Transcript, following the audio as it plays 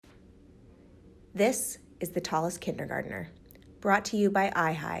This is the Tallest Kindergartner, brought to you by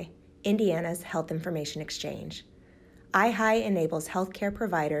iHi, Indiana's Health Information Exchange. iHi enables healthcare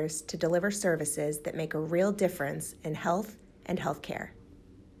providers to deliver services that make a real difference in health and healthcare.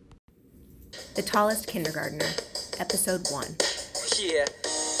 The Tallest Kindergartner, Episode 1. Yeah,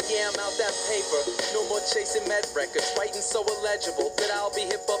 I'm out that paper. No more chasing med records. Writing so illegible that I'll be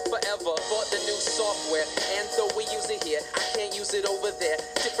here for forever. Bought the new software, and though we use it here, I can't use it over there.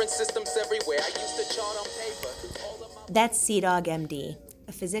 Different systems everywhere. I used to chart on paper. That's CDOG MD,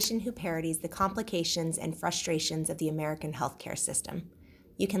 a physician who parodies the complications and frustrations of the American healthcare system.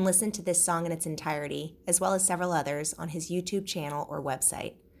 You can listen to this song in its entirety, as well as several others, on his YouTube channel or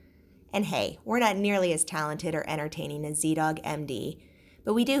website. And hey, we're not nearly as talented or entertaining as ZDog MD,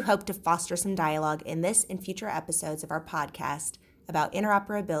 but we do hope to foster some dialogue in this and future episodes of our podcast about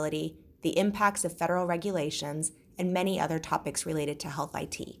interoperability, the impacts of federal regulations, and many other topics related to health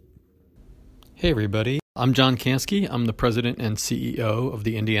IT. Hey everybody, I'm John Kansky. I'm the president and CEO of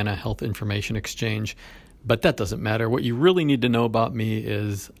the Indiana Health Information Exchange, but that doesn't matter. What you really need to know about me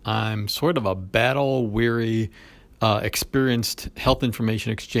is I'm sort of a battle-weary, experienced health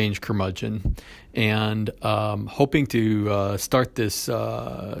information exchange curmudgeon, and hoping to start this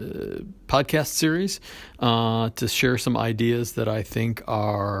podcast series to share some ideas that I think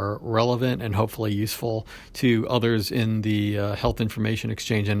are relevant and hopefully useful to others in the health information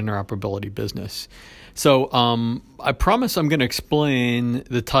exchange and interoperability business. So I promise I'm going to explain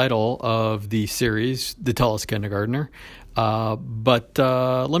the title of the series, The Tallest Kindergartner, but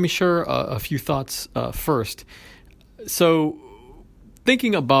let me share a few thoughts first. So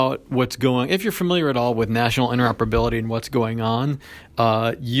thinking about if you're familiar at all with national interoperability and what's going on,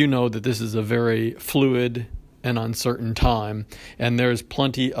 you know that this is a very fluid and uncertain time. And there's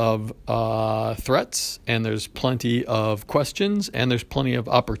plenty of threats, and there's plenty of questions, and there's plenty of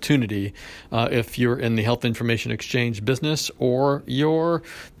opportunity if you're in the health information exchange business, or you're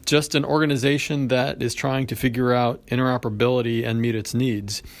just an organization that is trying to figure out interoperability and meet its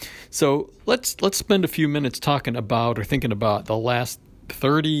needs. So let's spend a few minutes talking about or thinking about the last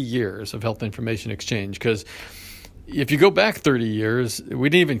 30 years of health information exchange, because if you go back 30 years, we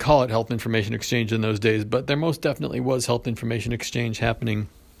didn't even call it health information exchange in those days, but there most definitely was health information exchange happening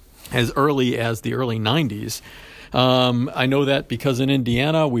as early as the early 90s. I know that because in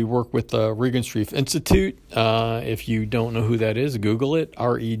Indiana, we work with the Regenstrief Institute. If you don't know who that is, Google it,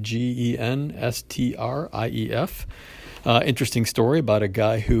 Regenstrief. Interesting story about a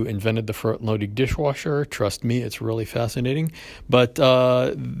guy who invented the front-loading dishwasher. Trust me, it's really fascinating. But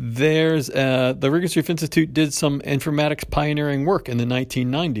the Regenstrief Institute did some informatics pioneering work in the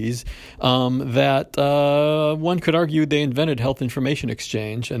 1990s that one could argue they invented health information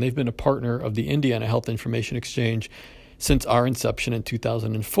exchange, and they've been a partner of the Indiana Health Information Exchange since our inception in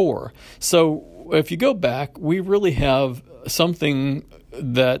 2004. So if you go back, we really have something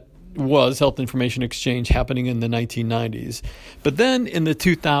that was health information exchange happening in the 1990s. But then in the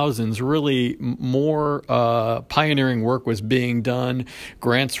 2000s, really more pioneering work was being done.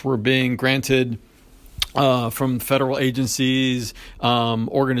 Grants were being granted from federal agencies.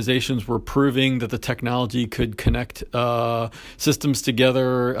 Organizations were proving that the technology could connect systems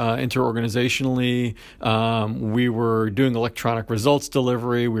together interorganizationally. We were doing electronic results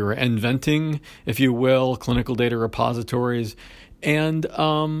delivery. We were inventing, if you will, clinical data repositories. And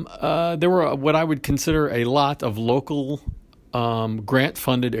there were what I would consider a lot of local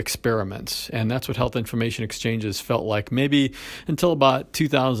grant-funded experiments, and that's what health information exchanges felt like, maybe until about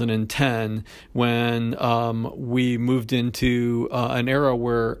 2010, when we moved into an era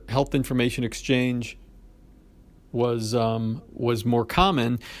where health information exchange was more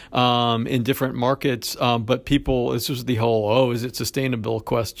common in different markets, but people, this was the whole, is it sustainable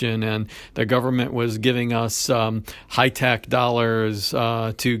question, and the government was giving us high-tech dollars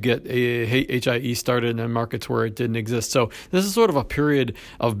to get HIE started in markets where it didn't exist. So this is sort of a period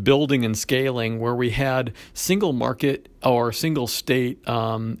of building and scaling where we had single market or single state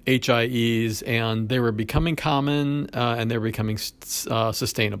HIEs, and they were becoming common and they were becoming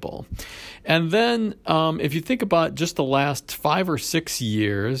sustainable. And then if you think about just the last 5 or 6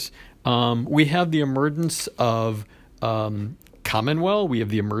 years, we have the emergence of Commonwealth, we have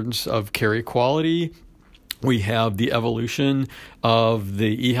the emergence of care equality, we have the evolution of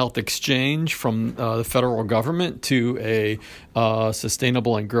the eHealth exchange from the federal government to a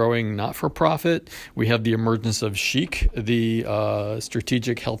sustainable and growing not-for-profit. We have the emergence of SHIC, the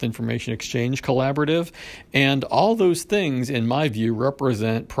Strategic Health Information Exchange Collaborative, and all those things, in my view,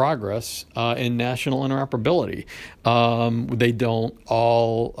 represent progress in national interoperability. They don't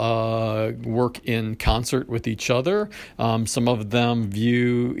all work in concert with each other. Some of them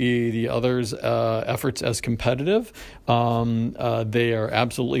view the others' efforts as competitive. They are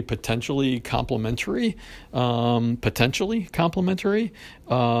absolutely potentially complementary, and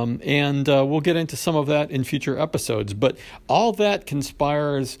we'll get into some of that in future episodes. But all that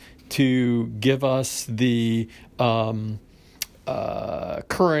conspires to give us the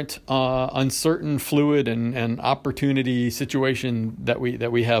current uncertain, fluid, and opportunity situation that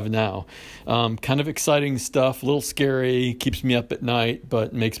we have now. Kind of exciting stuff, a little scary, keeps me up at night,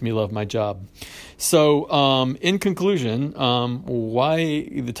 but makes me love my job. So in conclusion, why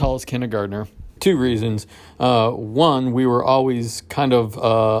the Tallest Kindergartner? Two reasons. One, we were always kind of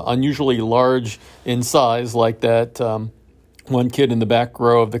unusually large in size, like that one kid in the back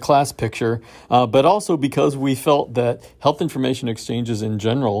row of the class picture, but also because we felt that health information exchanges in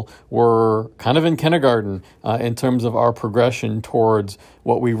general were kind of in kindergarten in terms of our progression towards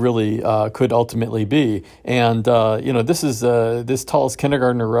what we really could ultimately be. And, this is this Tallest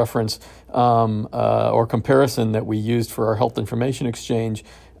Kindergartner reference or comparison that we used for our health information exchange.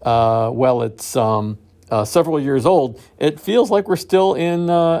 It's several years old, it feels like we're still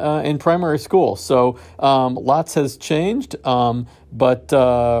in primary school. So lots has changed, but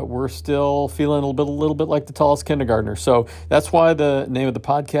we're still feeling a little bit like the Tallest Kindergartner. So that's why the name of the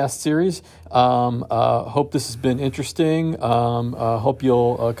podcast series. Hope this has been interesting. Hope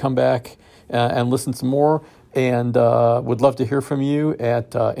you'll come back and listen some more. And would love to hear from you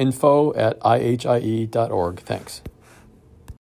at info@ihie.org. Thanks.